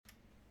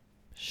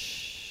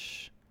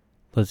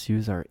Let's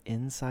use our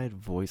inside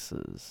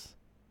voices.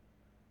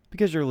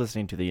 Because you're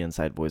listening to the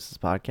Inside Voices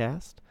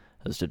podcast,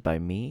 hosted by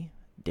me,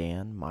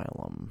 Dan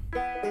Milam.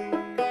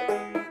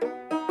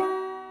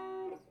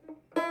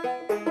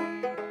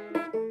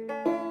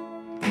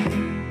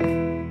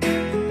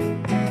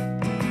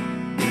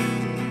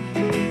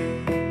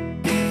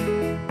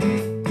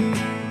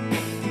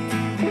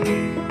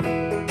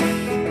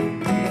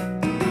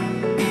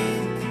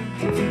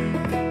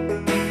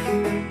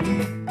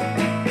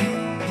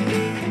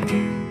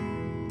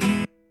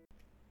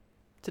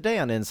 Today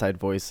on Inside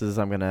Voices,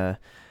 I'm going to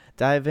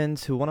dive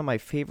into one of my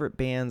favorite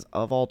bands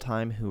of all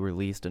time who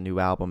released a new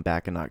album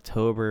back in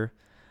October.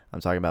 I'm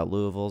talking about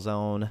Louisville's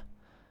own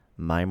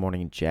My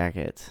Morning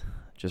Jacket.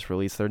 Just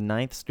released their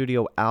 9th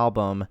studio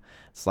album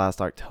this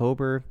last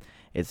October.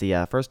 It's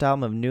the first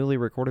album of newly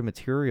recorded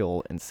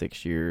material in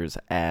 6 years,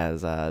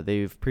 as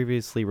they've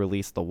previously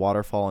released The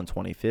Waterfall in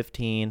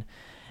 2015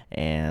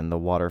 and The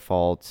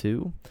Waterfall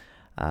 2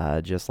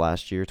 just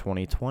last year,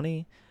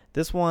 2020.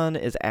 This one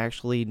is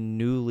actually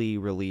newly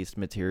released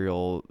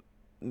material,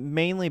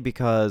 mainly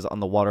because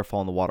on The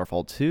Waterfall and The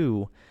Waterfall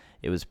 2,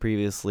 it was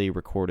previously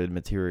recorded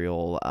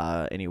material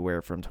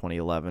anywhere from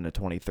 2011 to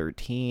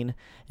 2013.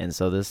 And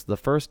so this is the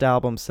first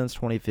album since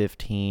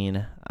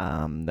 2015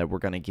 that we're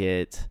going to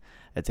get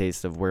a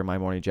taste of where My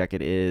Morning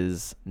Jacket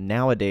is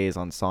nowadays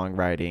on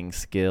songwriting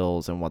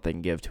skills and what they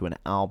can give to an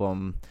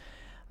album.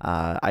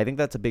 I think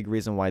that's a big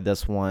reason why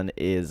this one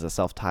is a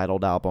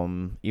self-titled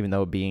album, even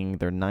though being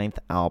their 9th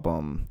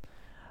album.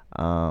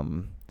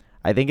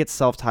 I think it's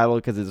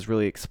self-titled because it's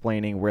really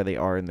explaining where they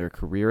are in their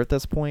career at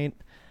this point.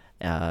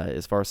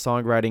 As far as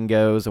songwriting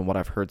goes and what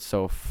I've heard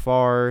so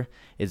far,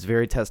 it's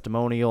very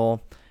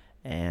testimonial,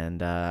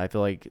 and I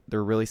feel like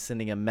they're really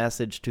sending a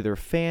message to their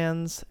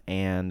fans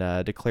and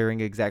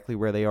declaring exactly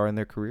where they are in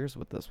their careers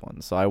with this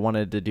one. So I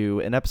wanted to do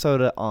an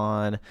episode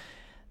on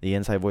the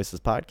Inside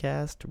Voices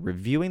podcast,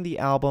 reviewing the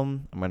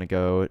album. I'm going to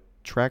go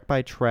track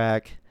by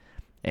track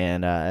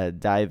and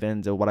dive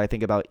into what I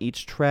think about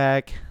each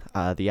track.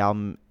 The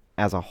album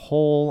as a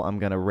whole, I'm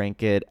going to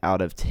rank it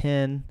out of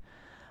 10.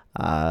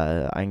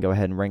 I can go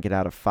ahead and rank it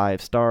out of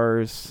 5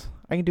 stars.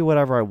 I can do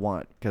whatever I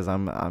want because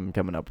I'm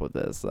coming up with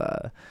this.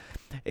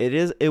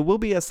 It will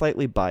be a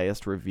slightly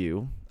biased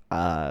review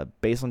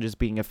based on just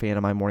being a fan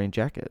of My Morning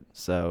Jacket.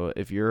 So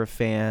if you're a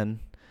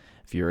fan,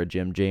 if you're a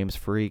Jim James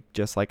freak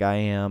just like I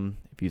am,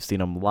 if you've seen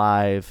them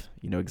live,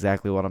 you know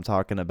exactly what I'm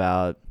talking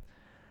about.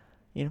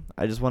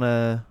 I just want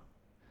to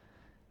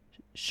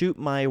shoot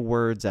my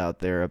words out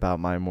there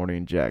about My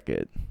Morning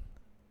Jacket.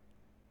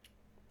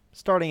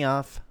 Starting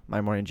off,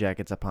 My Morning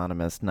Jacket's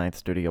Eponymous 9th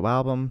studio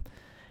album.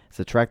 It's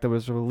a track that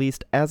was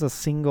released as a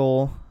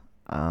single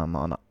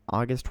on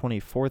August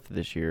 24th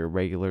this year,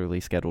 regularly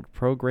scheduled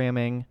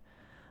programming.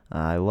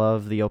 I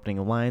love the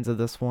opening lines of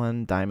this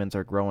one. Diamonds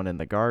are growing in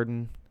the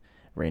garden.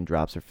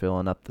 Raindrops are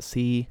filling up the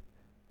sea.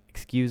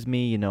 Excuse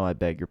me, I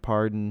beg your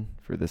pardon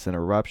for this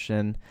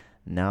interruption.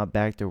 Now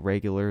back to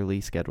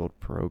regularly scheduled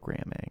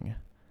programming.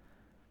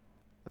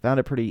 I found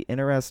it pretty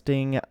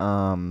interesting.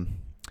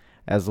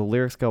 As the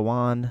lyrics go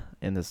on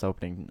in this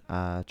opening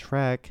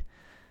track,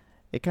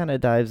 it kind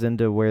of dives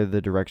into where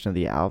the direction of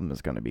the album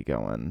is going to be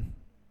going.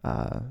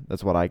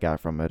 That's what I got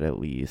from it, at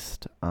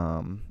least.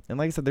 And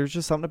like I said, there's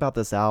just something about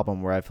this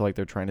album where I feel like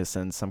they're trying to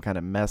send some kind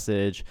of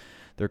message.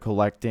 They're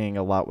collecting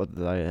a lot with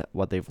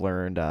what they've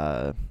learned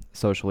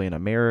socially in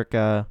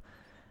America.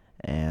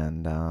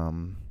 And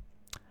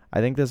I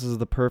think this is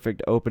the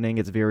perfect opening.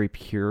 It's very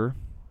pure.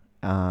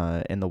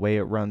 And the way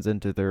it runs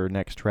into their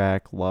next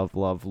track, Love,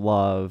 Love,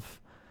 Love.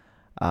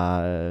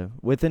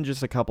 Within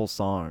just a couple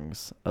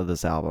songs of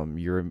this album,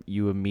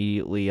 you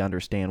immediately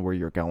understand where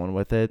you're going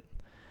with it.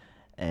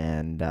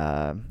 And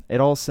it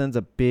all sends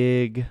a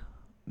big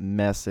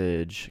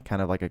message,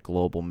 kind of like a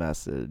global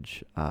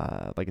message.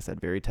 Like I said,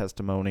 very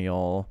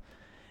testimonial.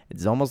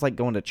 It's almost like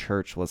going to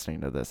church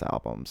listening to this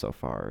album so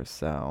far.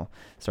 So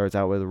starts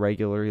out with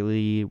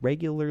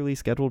regularly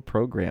scheduled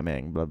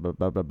programming, blah blah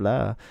blah blah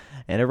blah,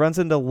 and it runs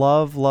into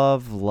Love,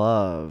 Love,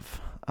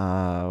 Love,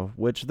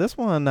 which this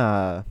one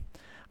I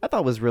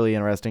thought was really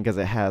interesting because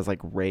it has like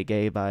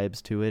reggae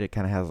vibes to it. It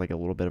kind of has like a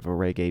little bit of a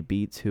reggae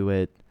beat to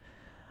it.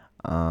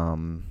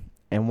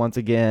 And once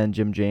again,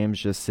 Jim James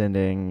just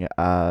sending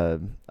a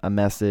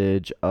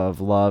message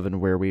of love and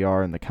where we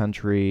are in the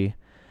country.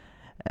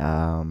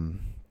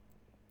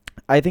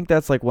 I think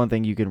that's like one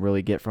thing you can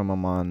really get from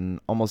him on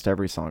almost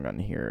every song on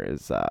here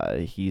is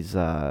he's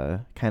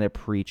kind of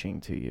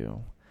preaching to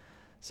you.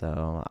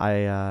 So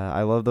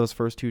I love those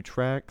first 2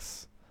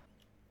 tracks,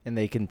 and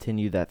they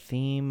continue that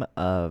theme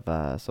of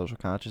social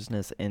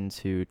consciousness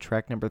into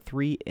track number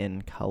 3,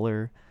 In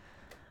Color.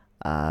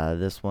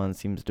 This one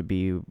seems to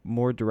be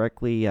more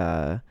directly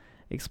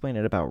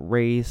explaining about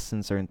race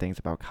and certain things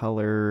about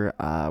color,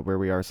 where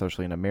we are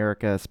socially in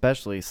America,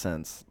 especially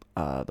since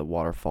The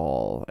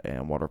Waterfall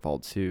and Waterfall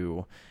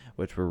 2,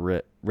 which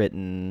were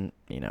written,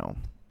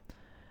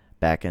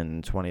 back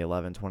in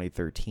 2011,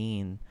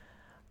 2013.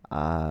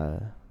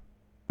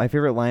 My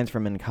favorite lines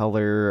from In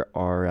Color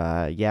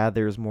are, yeah,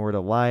 there's more to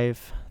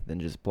life than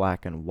just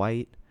black and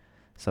white.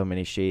 So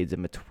many shades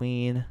in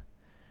between.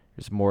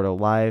 There's more to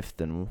life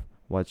than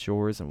what's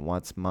yours and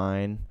what's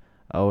mine.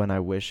 Oh, and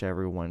I wish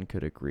everyone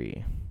could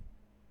agree.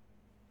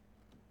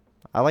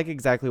 I like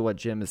exactly what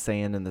Jim is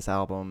saying in this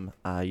album.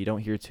 You don't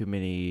hear too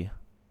many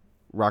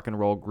rock and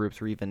roll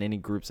groups or even any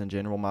groups in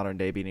general modern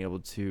day being able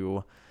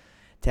to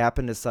tap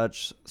into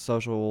such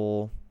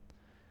social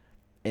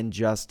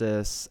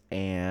injustice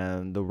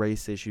and the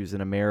race issues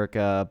in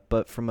America,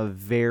 but from a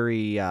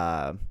very,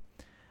 I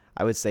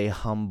would say,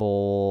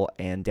 humble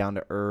and down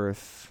to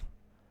earth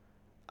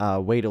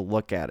way to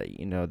look at it.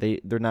 You know,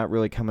 they're not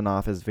really coming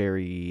off as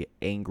very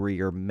angry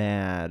or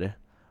mad,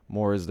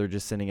 more as they're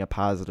just sending a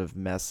positive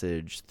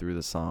message through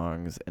the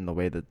songs and the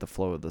way that the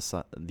flow of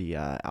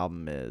the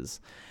album is.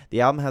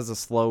 The album has a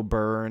slow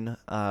burn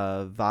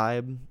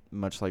vibe,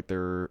 much like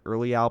their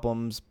early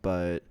albums,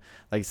 but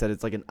like I said,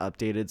 it's like an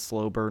updated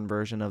slow burn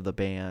version of the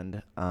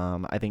band.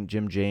 I think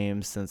Jim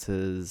James, since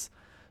his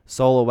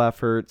solo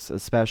efforts,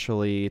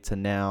 especially to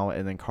now,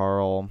 and then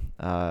Carl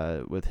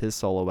with his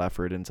solo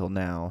effort until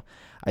now,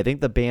 I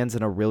think the band's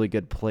in a really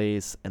good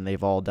place, and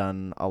they've all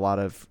done a lot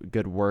of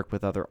good work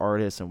with other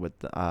artists and with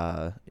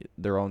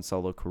their own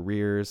solo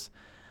careers.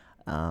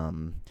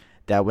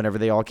 That whenever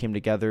they all came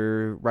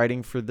together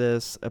writing for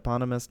this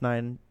eponymous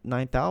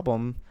ninth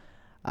album,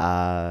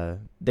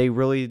 they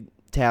really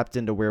tapped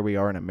into where we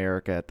are in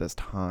America at this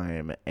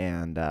time,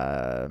 and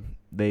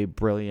they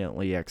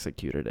brilliantly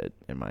executed it,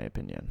 in my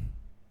opinion.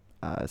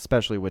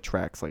 Especially with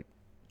tracks like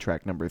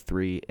track number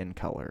 3, In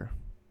Color.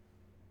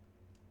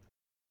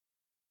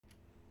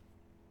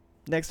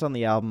 Next on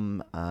the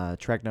album,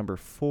 track number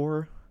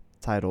 4,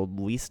 titled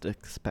Least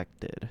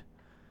Expected.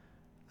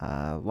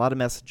 A lot of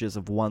messages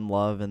of one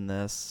love in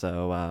this,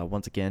 so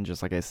once again,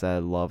 just like I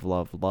said, love,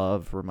 love,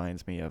 love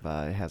reminds me of,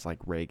 it has like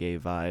reggae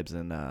vibes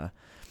and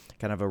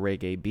kind of a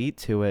reggae beat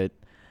to it.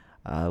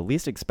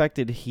 Least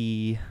Expected,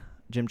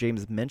 Jim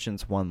James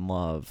mentions one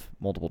love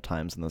multiple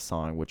times in the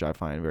song, which I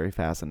find very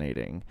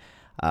fascinating,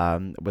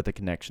 with the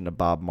connection to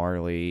Bob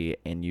Marley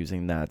and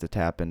using that to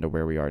tap into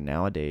where we are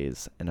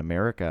nowadays in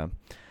America.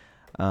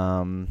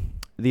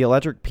 The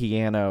electric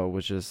piano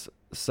was just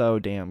so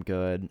damn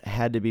good.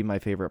 Had to be my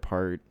favorite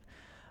part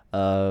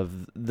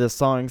of the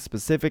song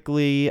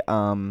specifically.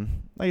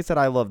 Like I said,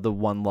 I love the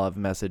one love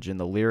message and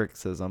the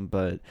lyricism,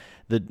 but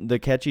the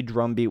catchy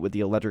drum beat with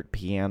the electric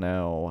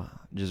piano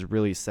just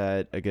really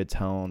set a good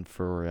tone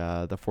for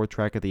the 4th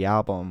track of the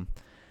album.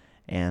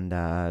 And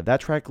that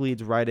track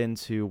leads right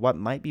into what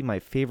might be my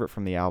favorite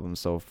from the album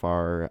so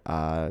far,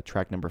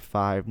 track number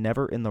 5,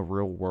 Never in the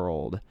Real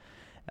World.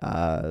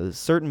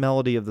 Certain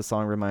melody of the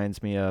song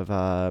reminds me of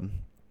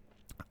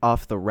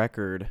Off the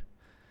Record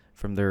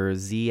from their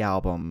Z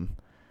album,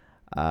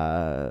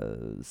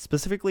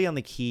 specifically on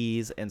the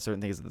keys and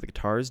certain things that the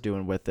guitar is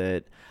doing with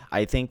it.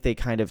 I think they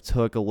kind of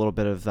took a little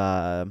bit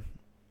of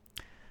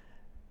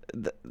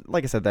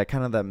like I said,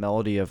 that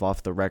melody of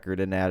Off the Record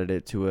and added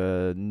it to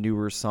a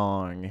newer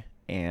song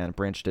and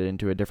branched it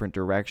into a different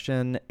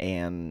direction,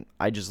 and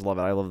I just love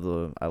it. I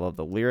love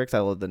the lyrics. I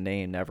love the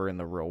name, Never in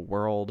the Real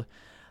World.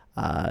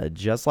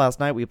 Just last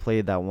night we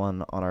played that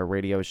one on our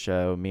radio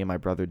show. Me and my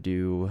brother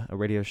do a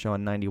radio show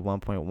on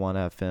 91.1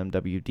 FM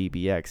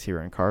WDBX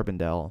here in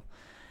Carbondale.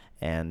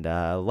 And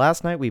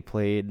last night we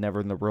played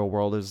Never in the Real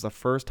World. It was the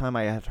first time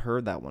I had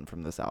heard that one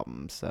from this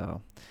album.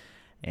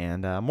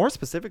 And more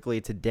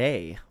specifically,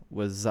 today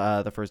was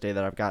the first day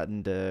that I've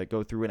gotten to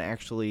go through and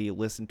actually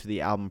listen to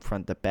the album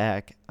front to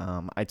back.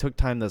 I took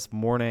time this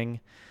morning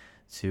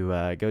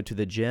to go to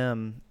the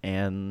gym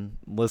and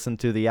listen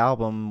to the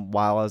album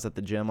while I was at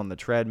the gym on the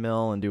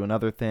treadmill and doing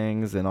other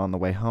things and on the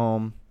way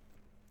home.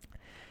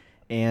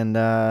 And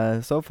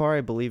so far,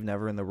 I believe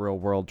Never in the Real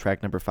World,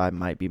 track number 5,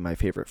 might be my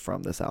favorite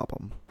from this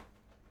album.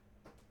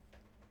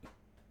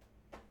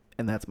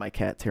 And that's my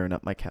cat tearing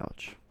up my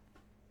couch.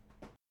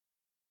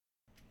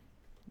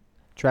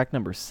 Track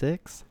number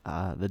 6,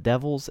 The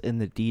Devil's in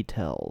the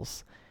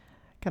Details.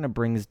 Kind of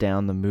brings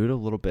down the mood a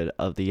little bit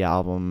of the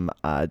album,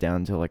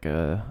 down to like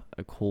a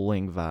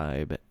cooling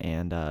vibe,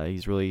 and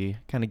he's really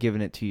kind of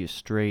giving it to you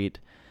straight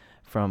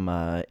from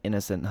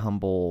innocent,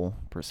 humble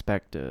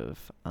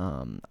perspective.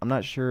 I'm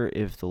not sure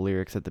if the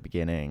lyrics at the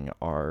beginning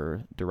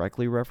are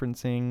directly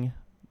referencing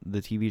the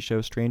TV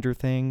show Stranger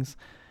Things,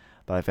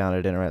 but I found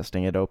it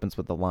interesting. It opens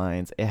with the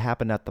lines, "It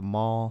happened at the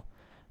mall,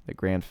 the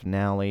grand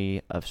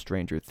finale of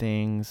Stranger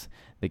Things.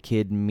 The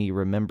kid in me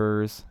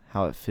remembers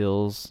how it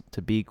feels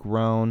to be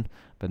grown,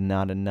 but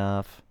not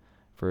enough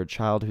for a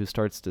child who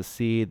starts to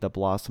see the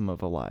blossom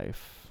of a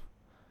life."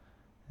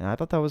 And I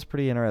thought that was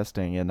pretty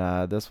interesting.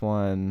 And this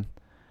one,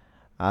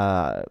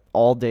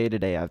 all day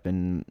today, I've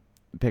been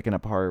picking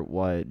apart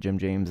what Jim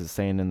James is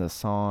saying in the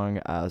song,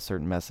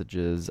 certain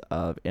messages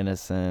of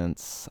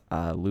innocence,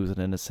 losing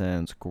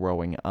innocence,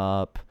 growing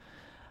up,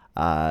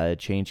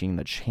 changing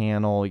the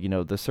channel,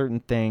 the certain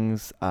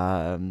things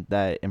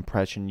that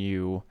impression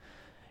you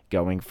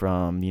going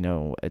from,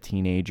 a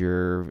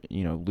teenager,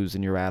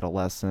 losing your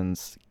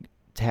adolescence,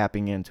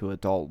 tapping into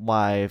adult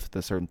life,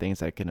 the certain things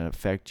that can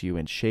affect you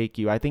and shake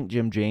you. I think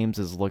Jim James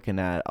is looking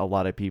at a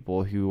lot of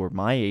people who are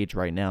my age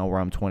right now, where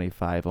I'm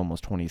 25,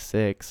 almost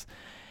 26,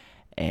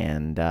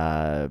 and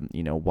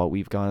what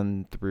we've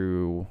gone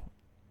through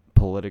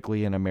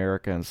politically in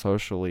America and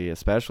socially,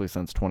 especially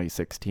since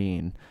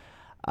 2016.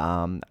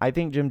 I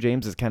think Jim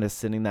James is kind of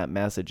sending that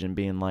message and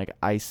being like,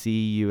 I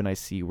see you and I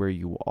see where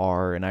you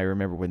are, and I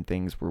remember when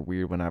things were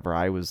weird whenever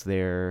I was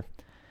there.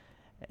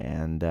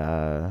 And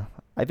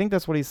I think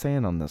that's what he's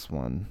saying on this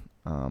one.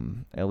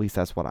 At least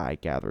that's what I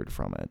gathered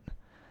from it.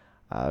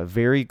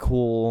 Very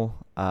cool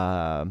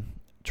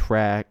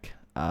track,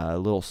 a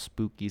little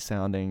spooky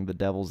sounding. The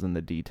devil's in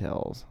the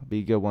details. Be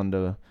a good one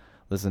to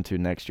listen to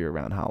next year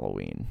around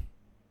Halloween.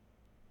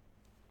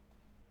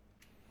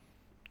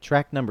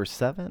 Track number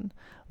 7,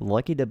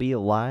 Lucky to Be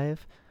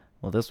Alive.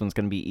 Well, this one's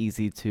going to be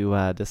easy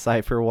to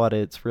decipher what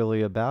it's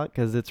really about,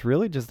 because it's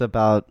really just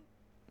about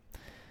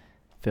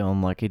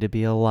feeling lucky to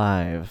be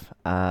alive.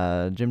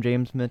 Jim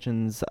James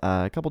mentions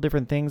a couple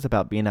different things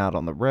about being out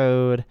on the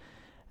road.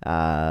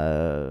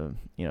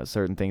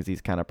 Certain things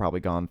he's kind of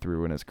probably gone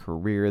through in his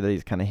career that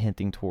he's kind of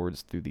hinting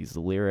towards through these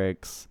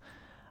lyrics.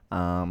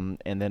 And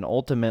then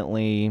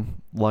ultimately,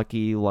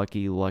 lucky,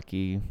 lucky,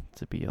 lucky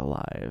to be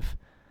alive.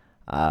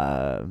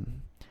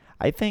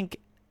 I think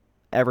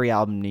every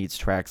album needs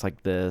tracks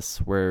like this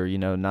where,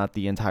 not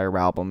the entire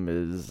album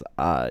is,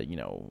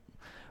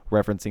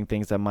 referencing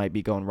things that might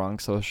be going wrong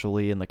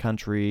socially in the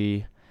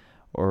country,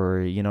 or,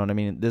 you know what I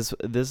mean? This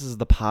is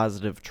the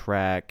positive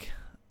track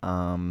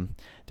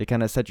to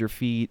kind of set your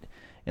feet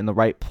in the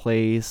right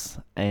place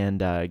and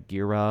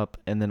gear up.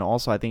 And then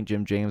also I think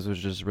Jim James was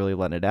just really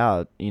letting it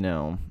out,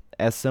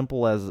 as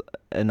simple as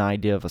an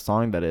idea of a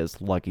song that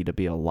is Lucky to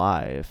Be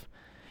Alive.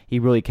 He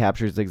really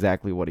captures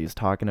exactly what he's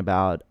talking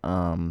about.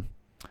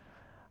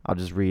 I'll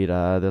just read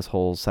this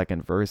whole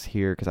second verse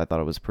here because I thought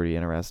it was pretty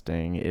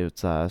interesting.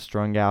 It's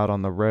strung out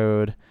on the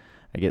road.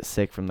 I get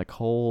sick from the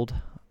cold.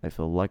 I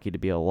feel lucky to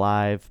be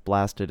alive.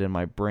 Blasted in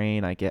my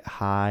brain. I get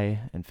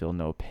high and feel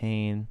no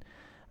pain.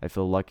 I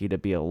feel lucky to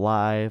be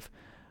alive.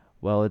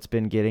 Well, it's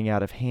been getting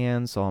out of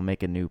hand, so I'll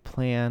make a new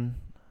plan.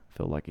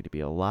 Feel lucky to be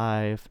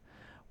alive.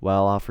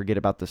 Well, I'll forget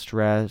about the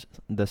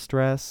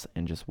stress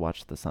and just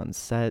watch the sun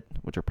set,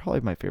 which are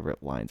probably my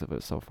favorite lines of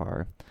it so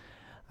far.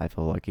 I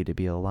feel lucky to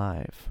be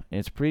alive. And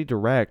it's pretty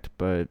direct,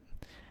 but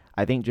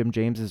I think Jim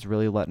James is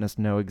really letting us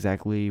know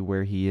exactly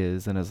where he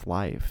is in his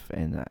life.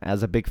 And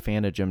as a big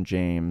fan of Jim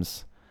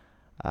James,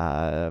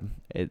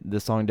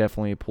 this song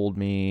definitely pulled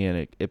me,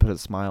 and it put a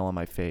smile on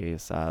my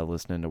face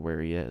listening to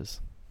where he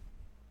is.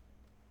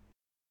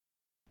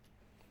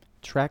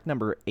 Track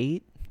number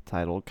 8,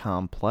 titled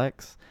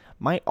Complex,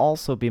 might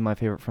also be my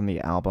favorite from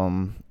the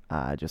album,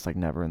 just like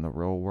Never in the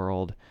Real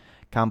World.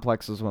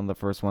 Complex was one of the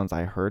first ones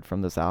I heard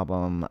from this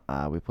album.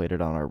 We played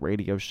it on our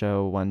radio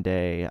show one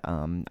day.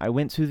 I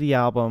went to the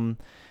album,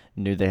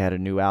 knew they had a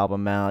new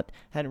album out,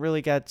 hadn't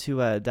really got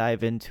to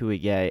dive into it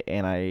yet,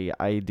 and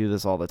I do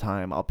this all the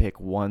time. I'll pick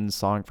one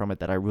song from it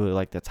that I really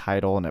like the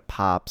title, and it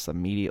pops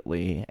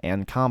immediately.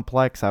 And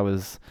Complex, I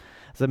was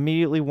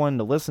immediately one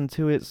to listen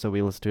to it, so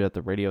we listened to it at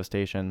the radio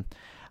station.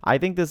 I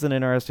think this is an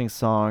interesting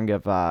song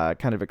of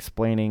kind of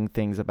explaining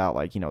things about,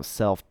 like,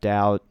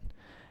 self-doubt.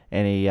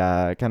 And he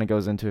kind of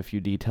goes into a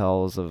few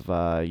details of,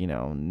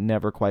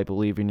 never quite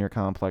believe in your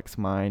complex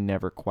mind,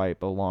 never quite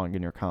belong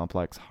in your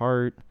complex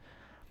heart.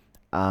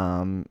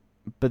 But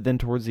then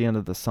towards the end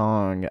of the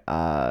song,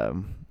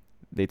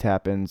 they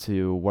tap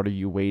into, what are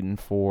you waiting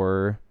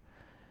for?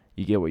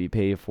 You get what you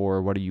pay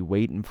for. What are you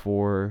waiting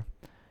for?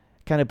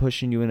 Kind of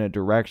pushing you in a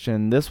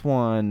direction. This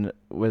one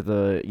with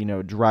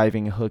a,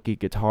 driving hooky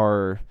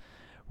guitar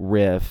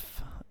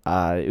riff.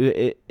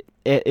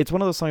 It's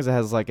one of those songs that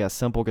has like a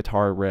simple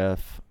guitar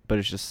riff, but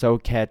it's just so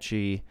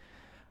catchy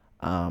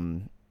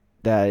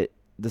that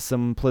the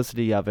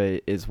simplicity of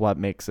it is what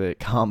makes it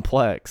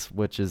complex,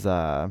 which is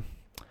I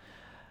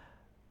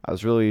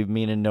was really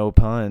meaning no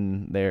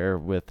pun there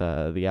with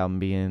the album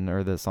being,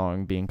 or the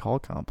song being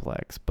called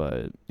Complex,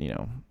 but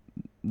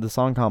the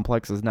song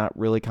Complex is not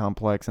really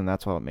complex, and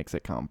that's what makes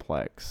it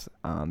complex.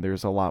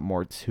 There's a lot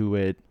more to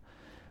it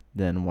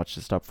than what's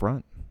just up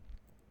front.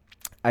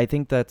 I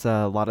think that's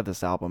a lot of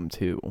this album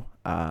too.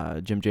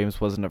 Jim James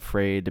wasn't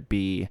afraid to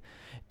be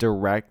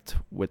direct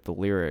with the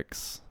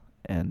lyrics,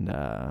 and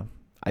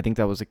I think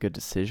that was a good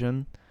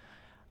decision.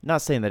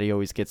 Not saying that he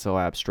always gets so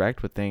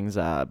abstract with things,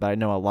 but I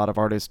know a lot of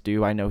artists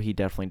do. I know he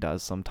definitely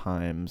does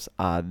sometimes.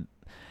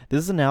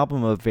 This is an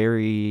album of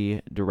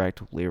very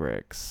direct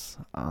lyrics,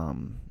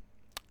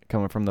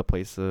 coming from the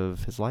place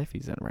of his life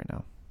he's in right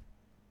now.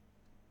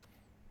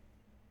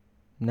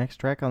 Next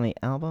track on the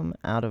album,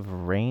 Out of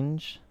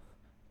Range,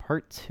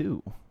 Part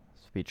 2. This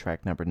will be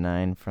track number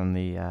 9 from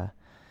the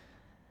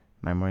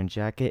My Morning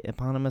Jacket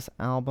Eponymous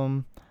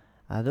album.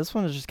 This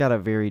one has just got a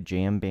very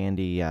jam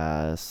bandy,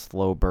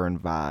 slow burn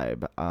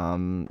vibe.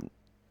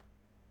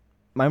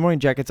 My Morning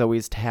Jacket's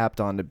always tapped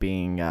onto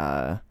being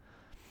kind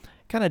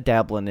of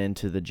dabbling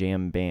into the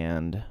jam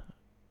band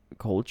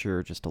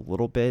culture just a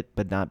little bit,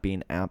 but not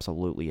being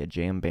absolutely a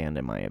jam band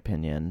in my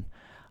opinion.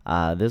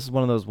 This is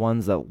one of those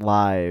ones that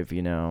live,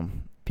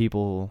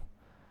 people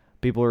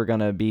are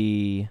gonna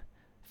be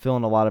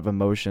feeling a lot of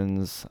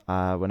emotions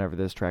whenever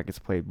this track is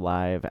played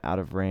live. Out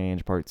of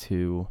Range Part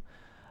 2.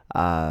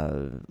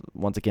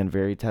 Once again,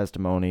 very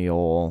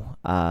testimonial.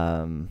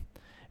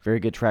 Very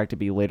good track to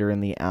be later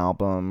in the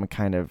album,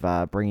 kind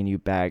of bringing you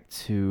back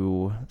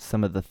to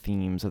some of the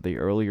themes of the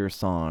earlier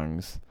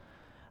songs,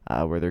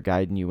 where they're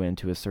guiding you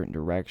into a certain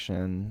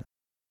direction.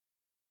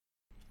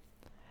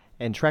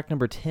 And track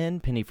number 10,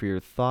 Penny for Your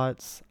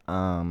Thoughts.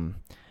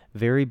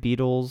 Very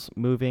Beatles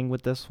moving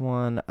with this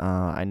one.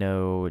 I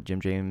know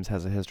Jim James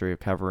has a history of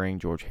covering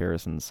George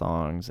Harrison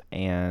songs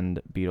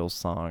and Beatles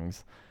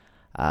songs.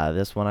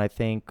 This one, I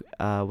think,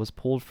 was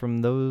pulled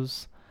from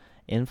those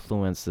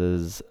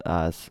influences,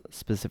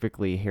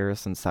 specifically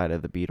Harrison's side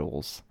of the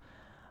Beatles.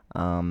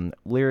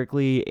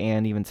 Lyrically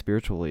and even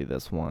spiritually,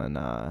 this one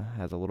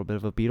has a little bit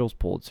of a Beatles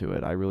pull to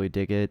it. I really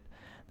dig it.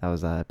 That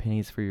was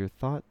Pennies for Your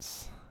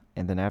Thoughts.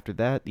 And then after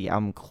that, the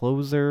album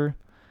closer,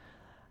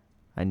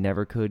 I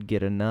Never Could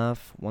Get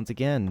Enough. Once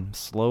again,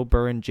 slow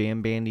burn,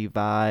 jam bandy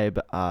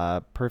vibe,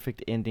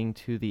 perfect ending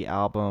to the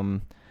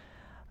album.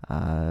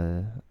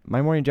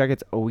 My Morning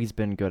Jacket's always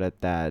been good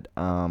at that,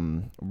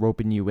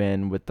 roping you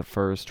in with the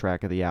first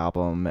track of the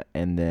album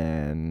and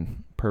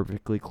then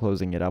perfectly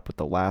closing it up with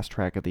the last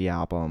track of the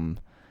album.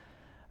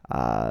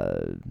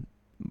 A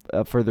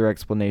further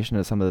explanation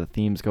of some of the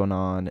themes going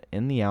on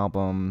in the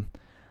album.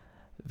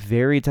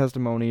 Very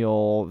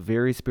testimonial,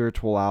 very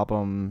spiritual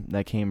album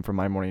that came from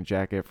My Morning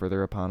Jacket for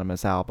their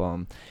eponymous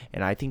album.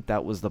 And I think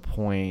that was the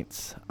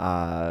point,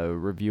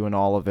 reviewing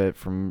all of it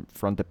from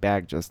front to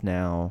back just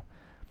now.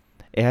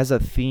 It has a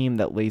theme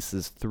that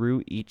laces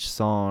through each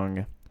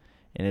song,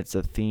 and it's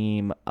a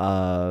theme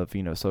of,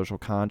 social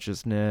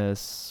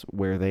consciousness,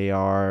 where they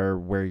are,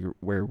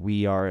 where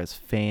we are as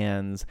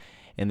fans,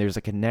 and there's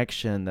a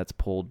connection that's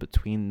pulled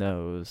between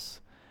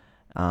those.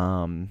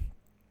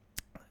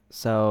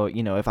 So,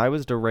 if I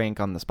was to rank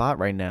on the spot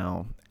right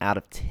now, out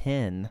of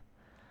 10,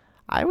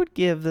 I would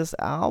give this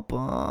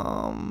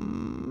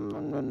album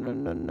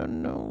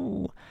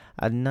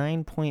a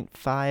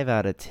 9.5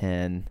 out of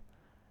 10.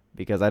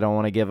 Because I don't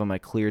want to give them a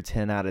clear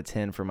 10 out of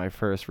 10 for my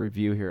first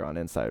review here on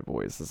Inside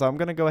Voices. So I'm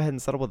going to go ahead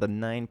and settle with a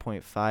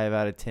 9.5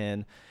 out of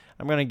 10.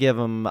 I'm going to give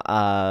them, at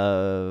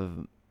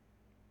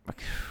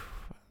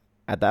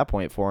that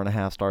point,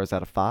 4.5 stars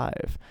out of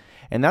 5.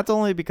 And that's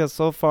only because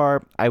so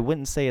far, I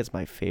wouldn't say it's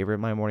my favorite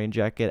My Morning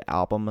Jacket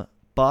album.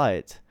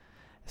 But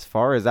as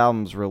far as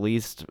albums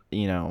released,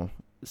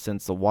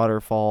 since The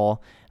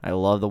Waterfall, I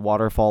love the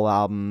Waterfall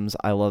albums.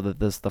 I love that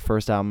this is the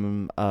first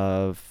album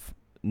of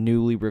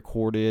newly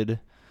recorded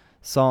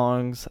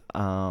songs.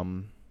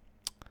 I'm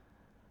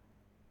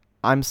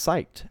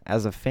psyched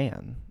as a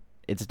fan.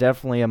 It's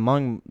definitely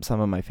among some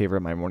of my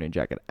favorite My Morning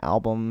Jacket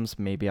albums.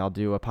 Maybe I'll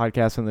do a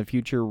podcast in the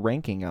future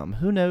ranking them.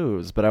 Who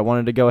knows? But I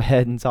wanted to go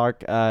ahead and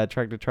talk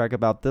track to track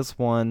about this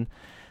one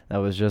that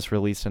was just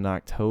released in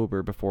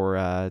October before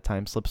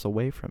time slips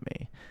away from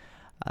me.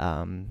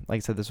 Like I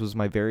said, this was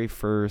my very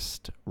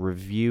first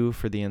review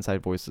for the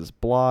Inside Voices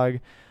blog.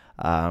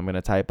 I'm going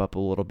to type up a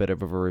little bit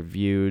of a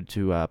review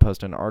to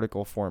post an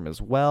article form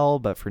as well.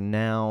 But for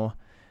now,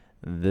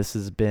 this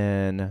has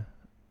been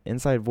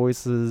Inside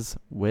Voices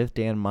with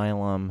Dan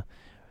Milam,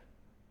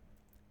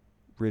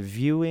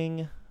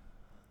 reviewing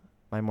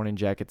My Morning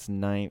Jacket's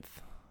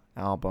 9th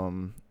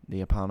album,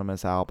 the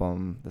eponymous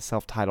album, the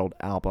self-titled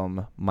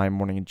album, My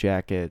Morning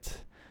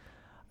Jacket.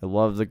 I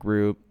love the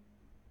group,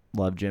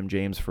 love Jim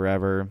James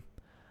forever.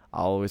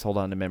 I'll always hold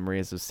on to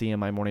memories of seeing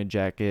My Morning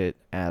Jacket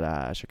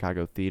at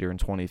Chicago Theater in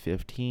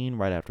 2015,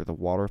 right after The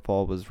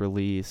Waterfall was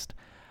released.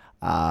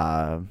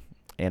 And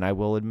I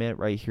will admit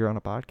right here on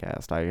a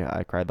podcast,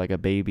 I cried like a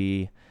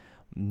baby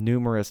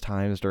numerous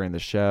times during the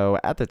show.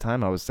 At the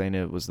time, I was saying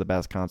it was the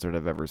best concert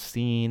I've ever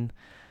seen.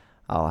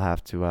 I'll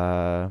have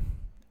to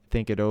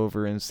think it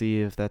over and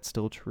see if that's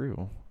still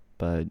true.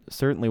 But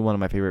certainly one of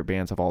my favorite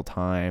bands of all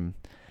time.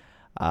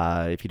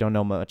 If you don't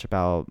know much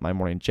about My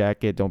Morning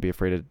Jacket, don't be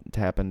afraid to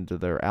tap into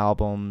their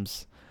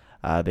albums.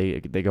 They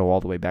go all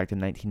the way back to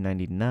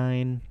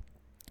 1999.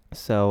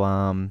 So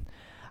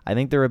I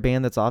think they're a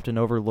band that's often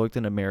overlooked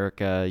in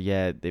America,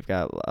 yet they've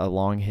got a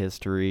long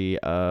history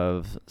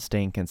of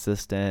staying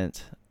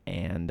consistent.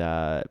 And,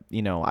 I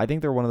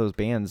think they're one of those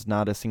bands,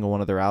 not a single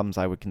one of their albums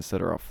I would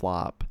consider a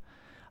flop.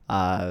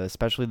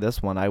 Especially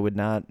this one, I would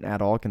not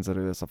at all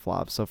consider this a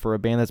flop. So for a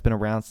band that's been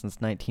around since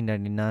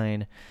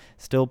 1999,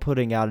 still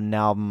putting out an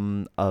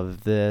album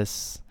of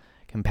this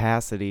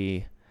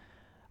capacity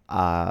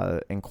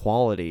and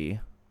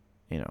quality,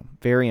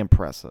 very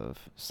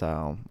impressive.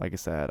 So, like I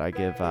said, I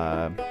give,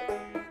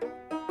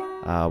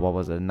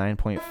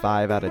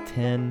 9.5 out of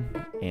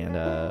 10 and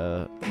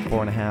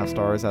 4.5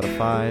 stars out of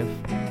 5.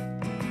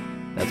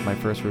 That's my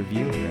first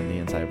review here in the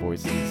Inside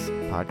Voices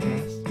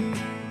podcast.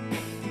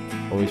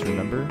 Always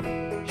remember,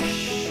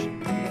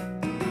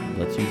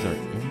 let's use our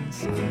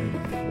inside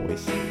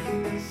voices.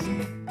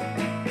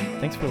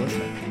 Thanks for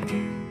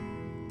listening.